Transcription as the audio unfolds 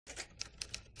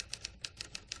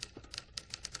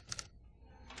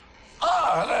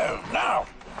Hello. Now,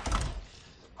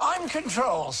 I'm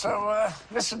control, so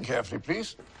listen carefully,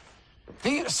 please.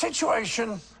 The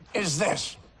situation is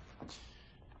this.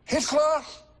 Hitler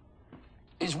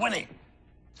is winning.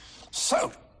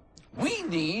 So, we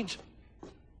need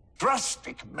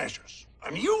drastic measures.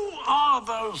 And you are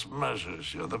those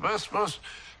measures. You're the best, most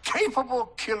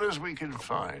capable killers we can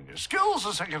find. Your skills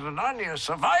are second to none, you're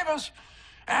survivors,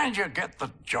 and you get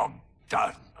the job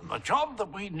done. And the job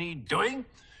that we need doing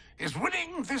is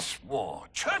winning this war.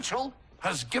 Churchill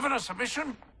has given us a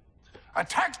mission.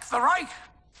 Attack the Reich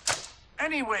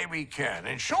any way we can.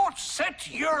 In short, set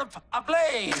Europe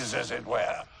ablaze, as it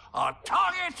were. Our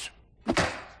target,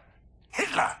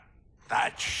 Hitler.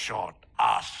 That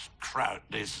short-ass crowd,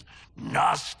 his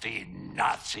nasty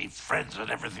Nazi friends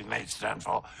and everything they stand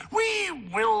for. We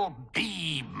will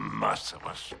be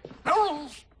merciless. No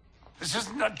rules. This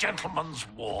isn't a gentleman's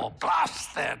war.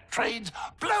 Blast their trains,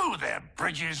 blow their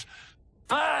bridges,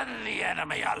 burn the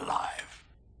enemy alive.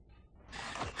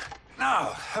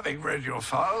 Now, having read your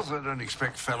files, I don't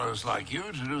expect fellows like you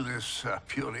to do this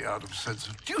purely out of sense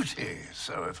of duty.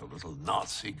 So if a little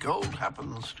Nazi gold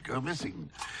happens to go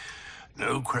missing,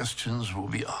 no questions will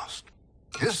be asked.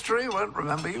 History won't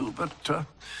remember you, but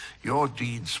your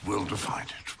deeds will define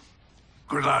it.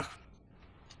 Good luck.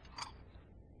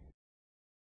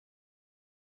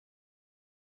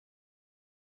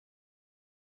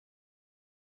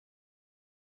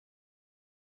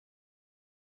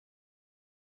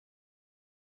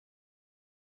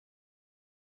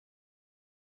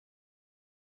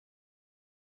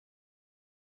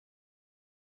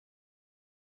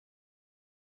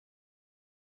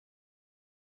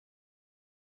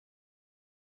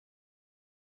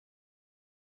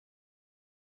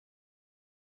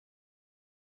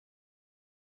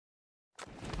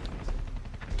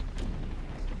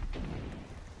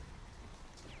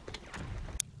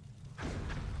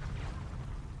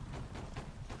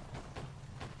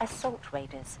 Assault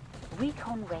raiders.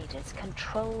 Recon raiders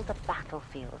control the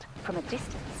battlefield from a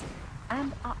distance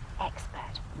and are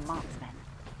expert marksmen.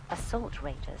 Assault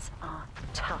raiders are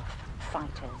tough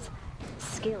fighters,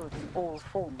 skilled in all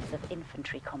forms of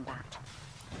infantry combat.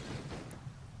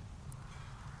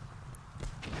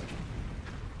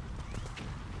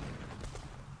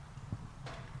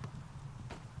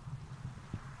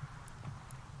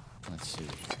 Let's see.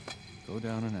 Go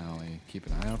down an alley, keep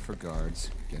an eye out for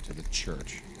guards, get to the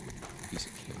church. Piece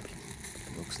of cake.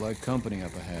 Looks like company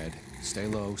up ahead. Stay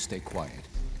low, stay quiet.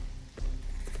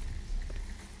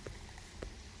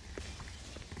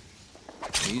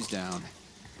 He's down.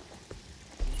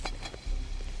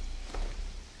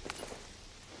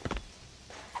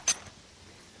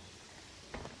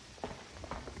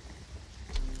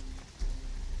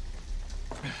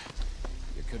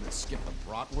 You couldn't skip the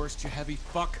bratwurst, you heavy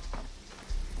fuck?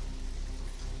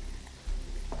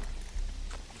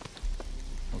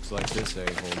 Looks like this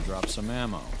a-hole dropped some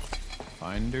ammo.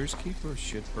 Finders keepers,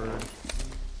 shitbird.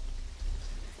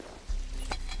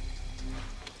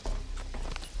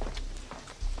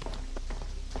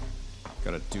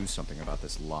 Gotta do something about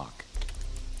this lock.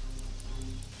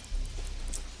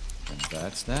 And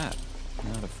that's that.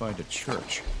 Now to find a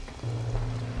church.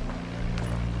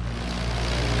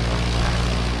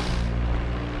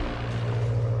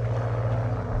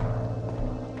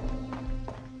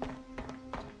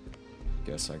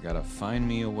 Guess I gotta find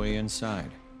me a way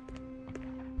inside.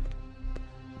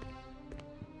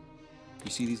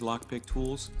 You see these lockpick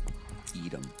tools?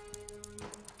 Eat them.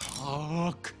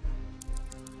 Fuck!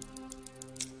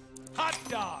 Hot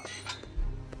dog!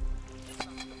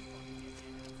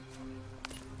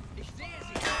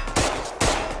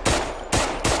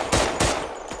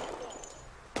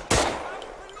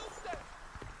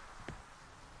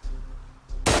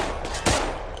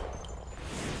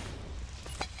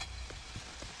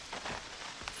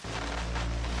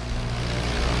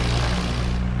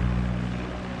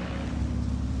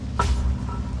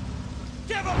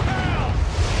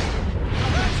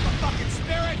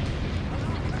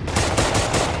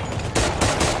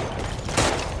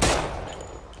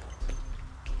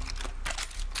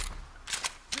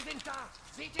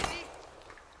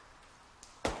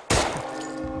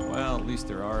 Well, at least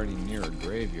they're already near a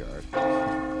graveyard.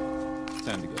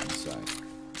 Time to get inside.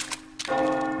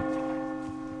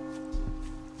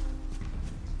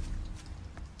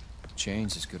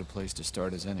 Chain's as good a place to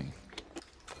start as any.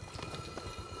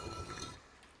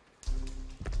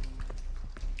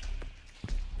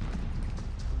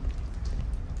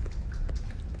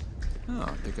 Oh,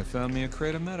 I think I found me a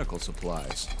crate of medical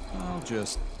supplies. I'll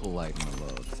just lighten the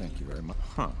load. Thank you very much.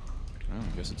 Huh. Well,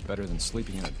 I guess it's better than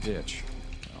sleeping in a ditch.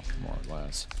 Well, more or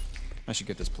less. I should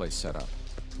get this place set up.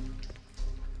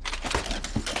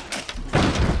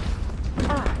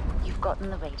 You've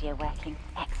gotten the radio working.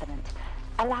 Excellent.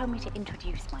 Allow me to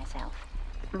introduce myself.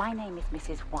 My name is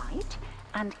Mrs. White,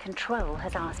 and Control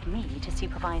has asked me to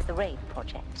supervise the raid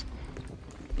project.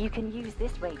 You can use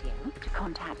this radio to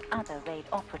contact other raid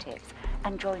operatives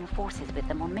and join forces with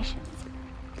them on missions.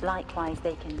 Likewise,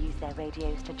 they can use their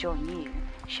radios to join you,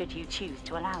 should you choose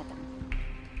to allow them.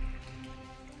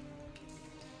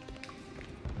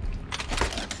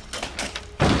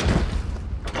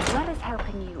 As well as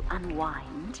helping you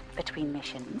unwind between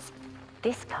missions,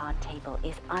 this card table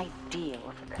is ideal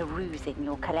for perusing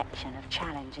your collection of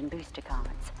challenge and booster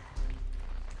cards.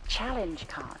 Challenge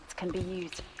cards can be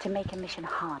used to make a mission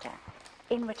harder,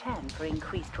 in return for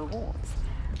increased rewards,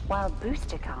 while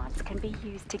booster cards can be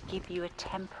used to give you a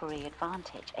temporary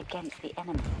advantage against the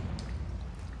enemy.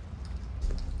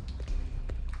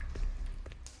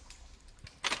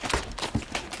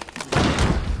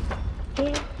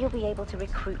 Here, you'll be able to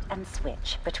recruit and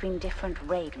switch between different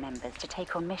raid members to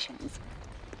take on missions.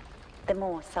 The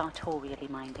more sartorially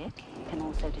minded can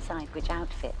also decide which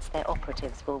outfits their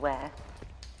operatives will wear.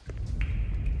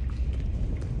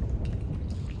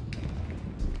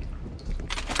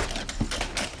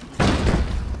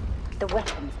 The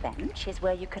weapons bench is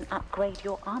where you can upgrade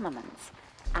your armaments,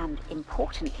 and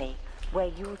importantly, where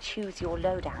you'll choose your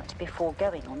loadout before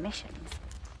going on missions.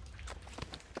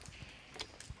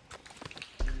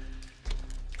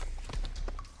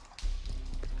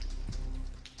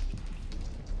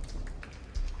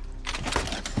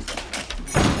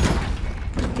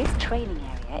 This training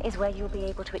area is where you'll be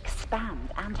able to expand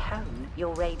and hone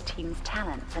your raid team's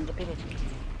talents and abilities.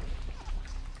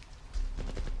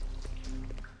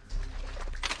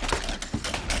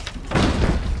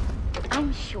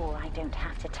 I'm sure I don't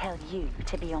have to tell you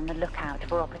to be on the lookout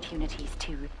for opportunities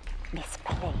to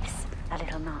misplace a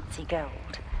little Nazi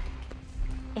gold.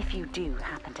 If you do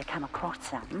happen to come across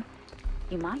some,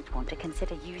 you might want to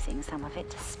consider using some of it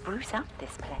to spruce up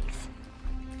this place.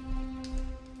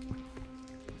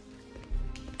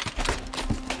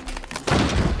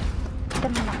 The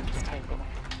maps table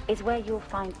is where you'll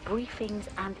find briefings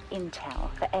and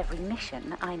intel for every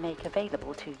mission I make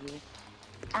available to you,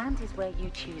 and is where you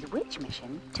choose which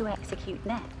mission to execute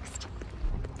next.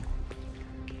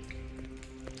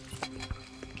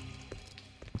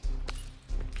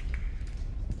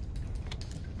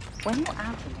 When you're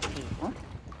out in the field,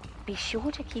 be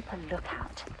sure to keep a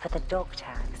lookout for the dog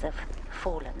tags of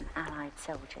fallen Allied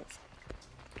soldiers.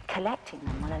 Collecting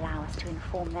them will allow us to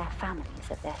inform their families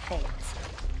of their fates.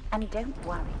 And don't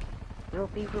worry, you'll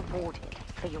be rewarded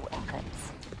for your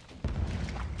efforts.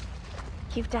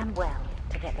 You've done well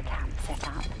to get the camp set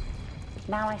up.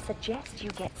 Now I suggest you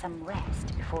get some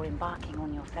rest before embarking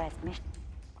on your first mission.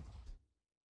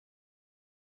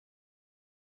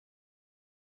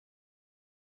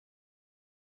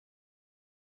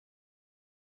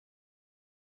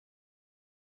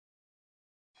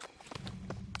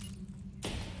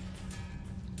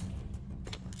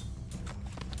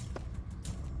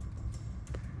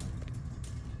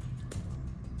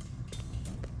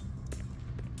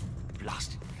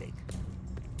 Blasted fig.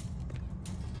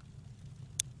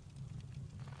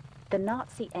 The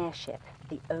Nazi airship,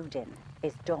 the Odin,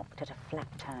 is docked at a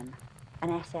flak turn. An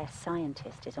SS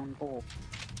scientist is on board.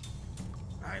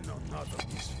 I know not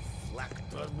of this flak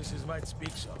turn Mrs. White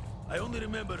speaks of. I only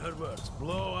remember her words.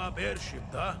 Blow up airship,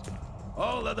 huh?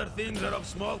 All other things are of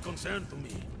small concern to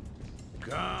me.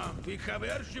 Come, we have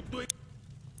airship to...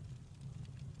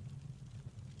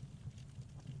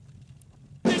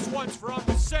 This one's for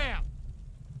Uncle Sam!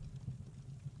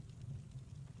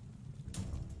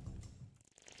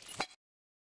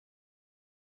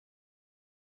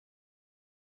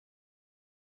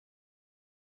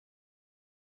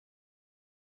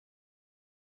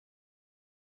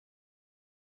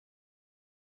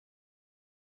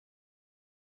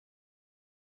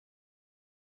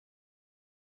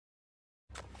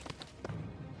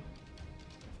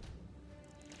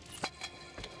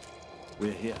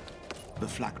 We're here. The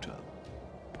flak turn.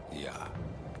 Yeah.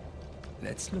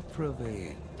 Let's look for a way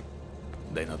in.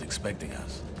 They're not expecting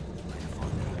us. My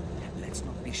father, let's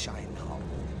not be shy now.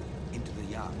 Into the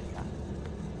yard, yeah?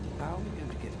 How are we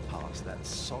going to get past that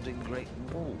sodding great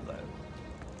wall, though?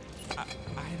 I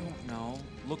don't know.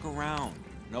 Look around.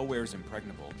 Nowhere's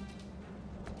impregnable.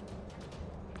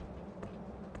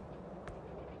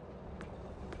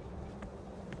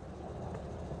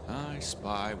 I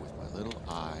spy with my little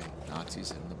eye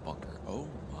Nazis in the bunker. Oh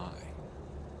my.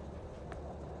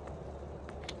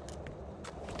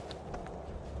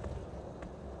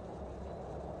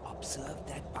 Observe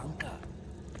that bunker.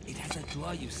 It has a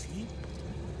door, you see?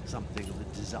 Something of a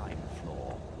design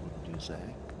flaw, wouldn't you say?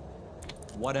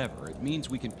 Whatever. It means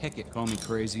we can pick it. Call me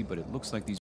crazy, but it looks like these